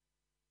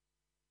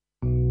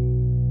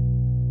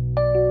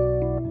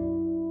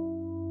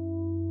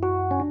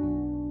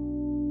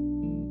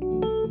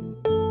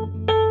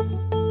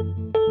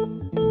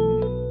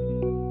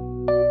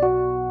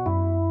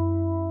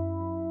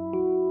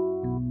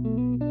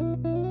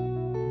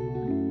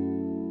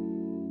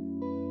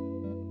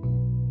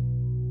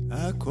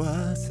À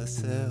quoi ça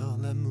sert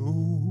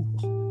l'amour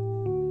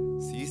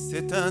si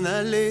c'est un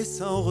aller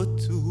sans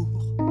retour?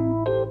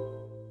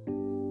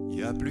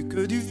 Y a plus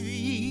que du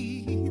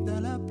vide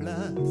à la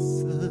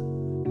place.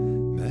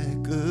 Mais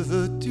que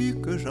veux-tu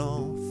que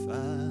j'en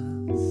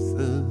fasse?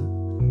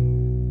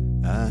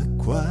 À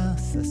quoi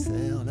ça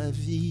sert la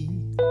vie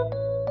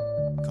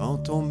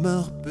quand on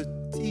meurt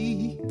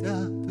petit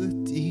à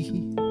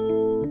petit?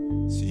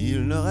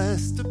 S'il ne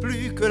reste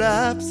plus que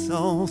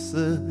l'absence,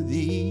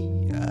 dis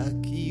à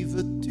qui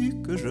veux-tu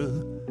que je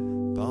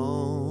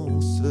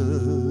pense?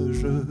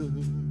 Je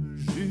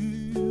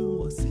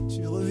jure, si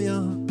tu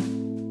reviens,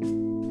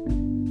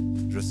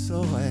 je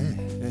saurais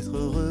être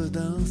heureux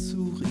d'un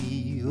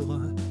sourire.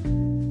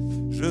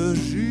 Je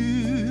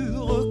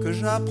jure que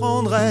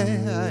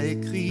j'apprendrai à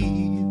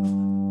écrire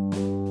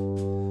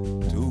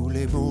tous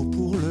les mots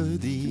pour le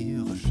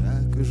dire.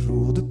 Chaque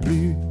jour de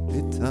plus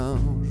est un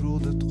jour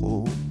de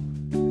trop.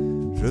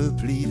 Je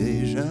plie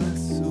déjà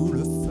sous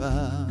le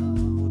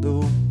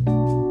fardeau.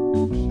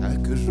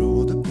 Chaque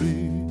jour de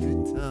plus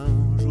est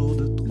un jour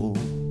de trop.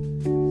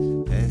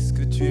 Est-ce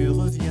que tu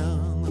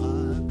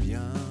reviendras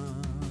bientôt?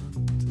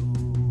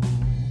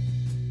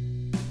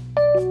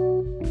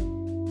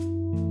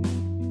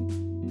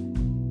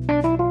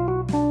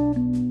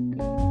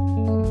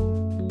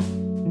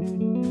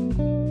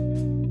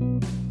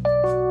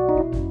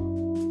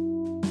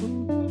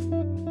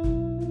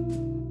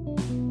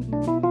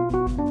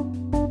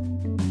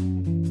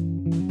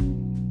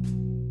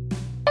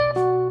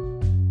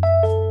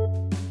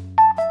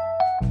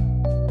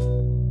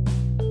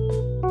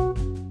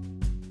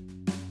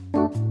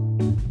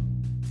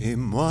 Et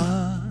moi,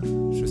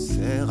 je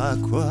sers à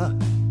quoi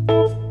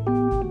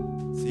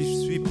si je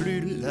suis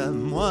plus la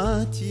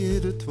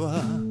moitié de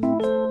toi?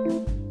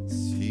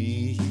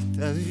 Si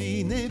ta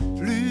vie n'est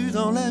plus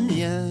dans la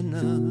mienne,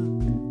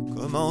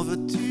 comment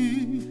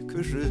veux-tu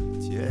que je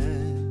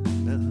tienne?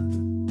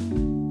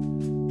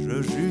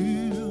 Je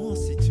jure,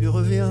 si tu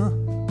reviens,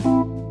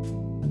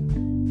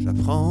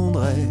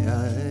 j'apprendrai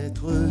à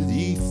être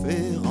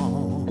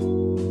différent.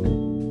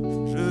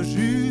 Je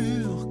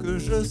jure que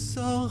je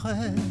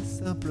saurai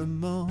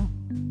simplement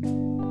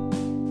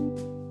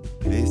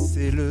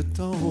laisser le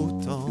temps au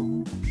temps.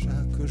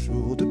 Chaque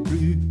jour de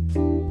plus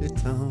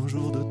est un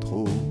jour de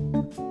trop.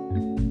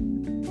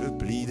 Je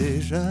plie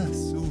déjà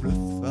sous le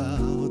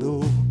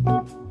fardeau.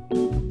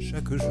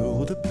 Chaque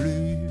jour de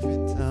plus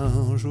est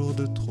un jour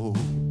de trop.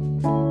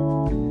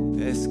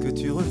 Est-ce que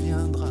tu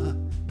reviendras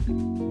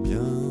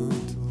bientôt?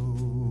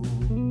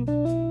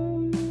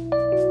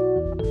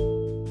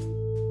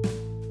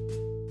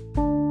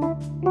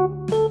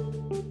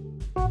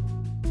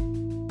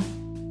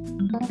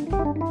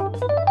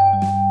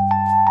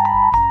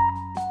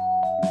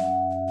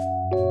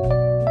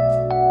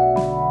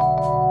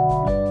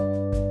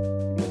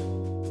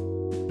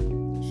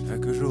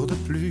 Chaque jour de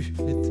plus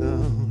est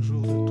un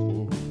jour de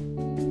trop.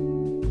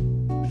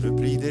 Je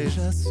plie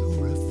déjà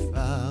sous le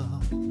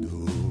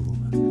fardeau.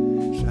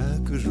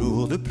 Chaque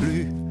jour de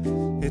plus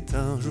est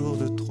un jour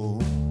de trop.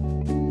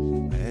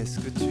 Est-ce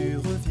que tu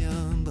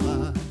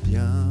reviendras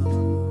bientôt?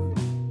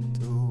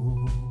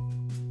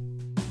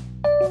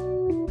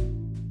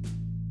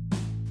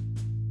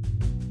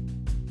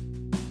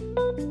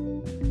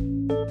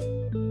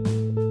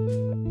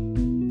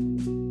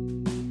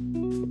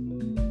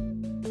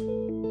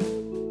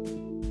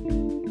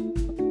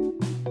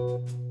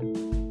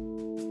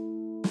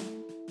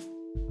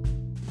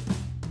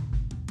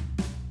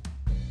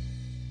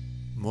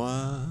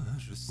 Moi,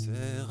 je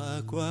sers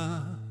à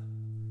quoi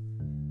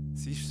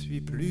si je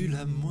suis plus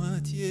la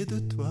moitié de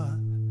toi?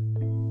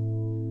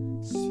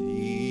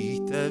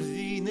 Si ta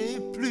vie n'est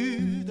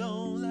plus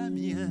dans la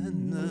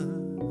mienne,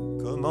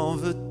 comment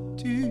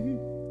veux-tu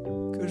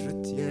que je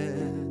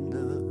tienne?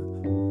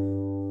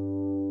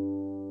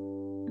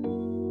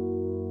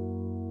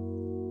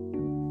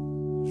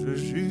 Je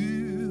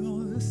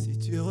jure, si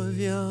tu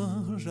reviens,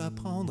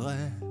 j'apprendrai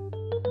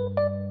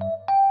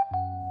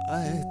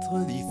à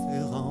être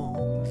différent.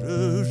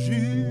 Je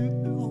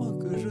jure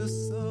que je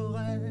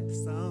saurai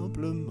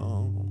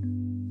simplement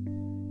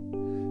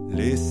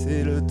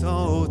laisser le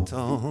temps au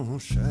temps.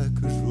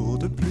 Chaque jour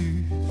de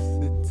plus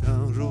est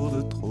un jour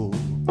de trop.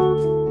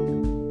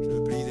 Je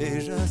plie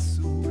déjà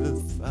sous le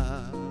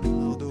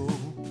fardeau.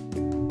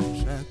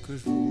 Chaque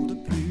jour de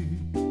plus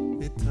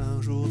est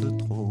un jour de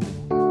trop.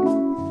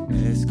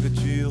 Est-ce que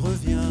tu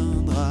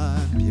reviendras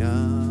bientôt?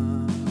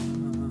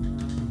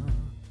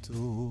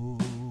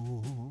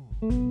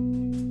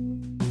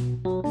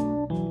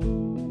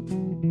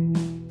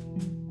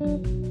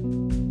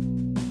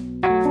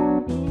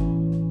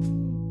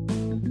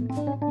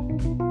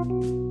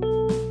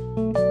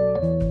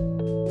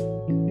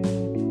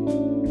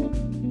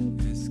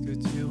 Est-ce que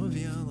tu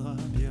reviendras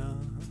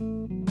bientôt?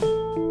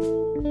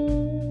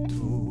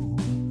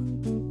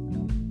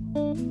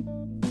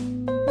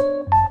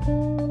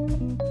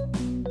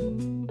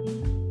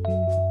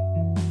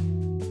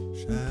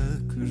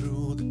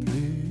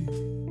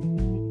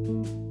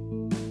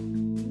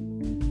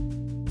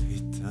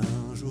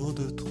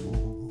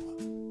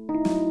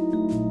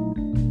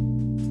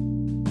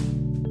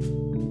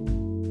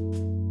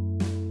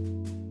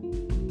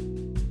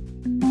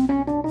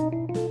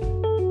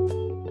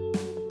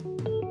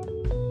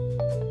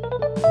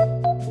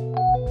 Thank you.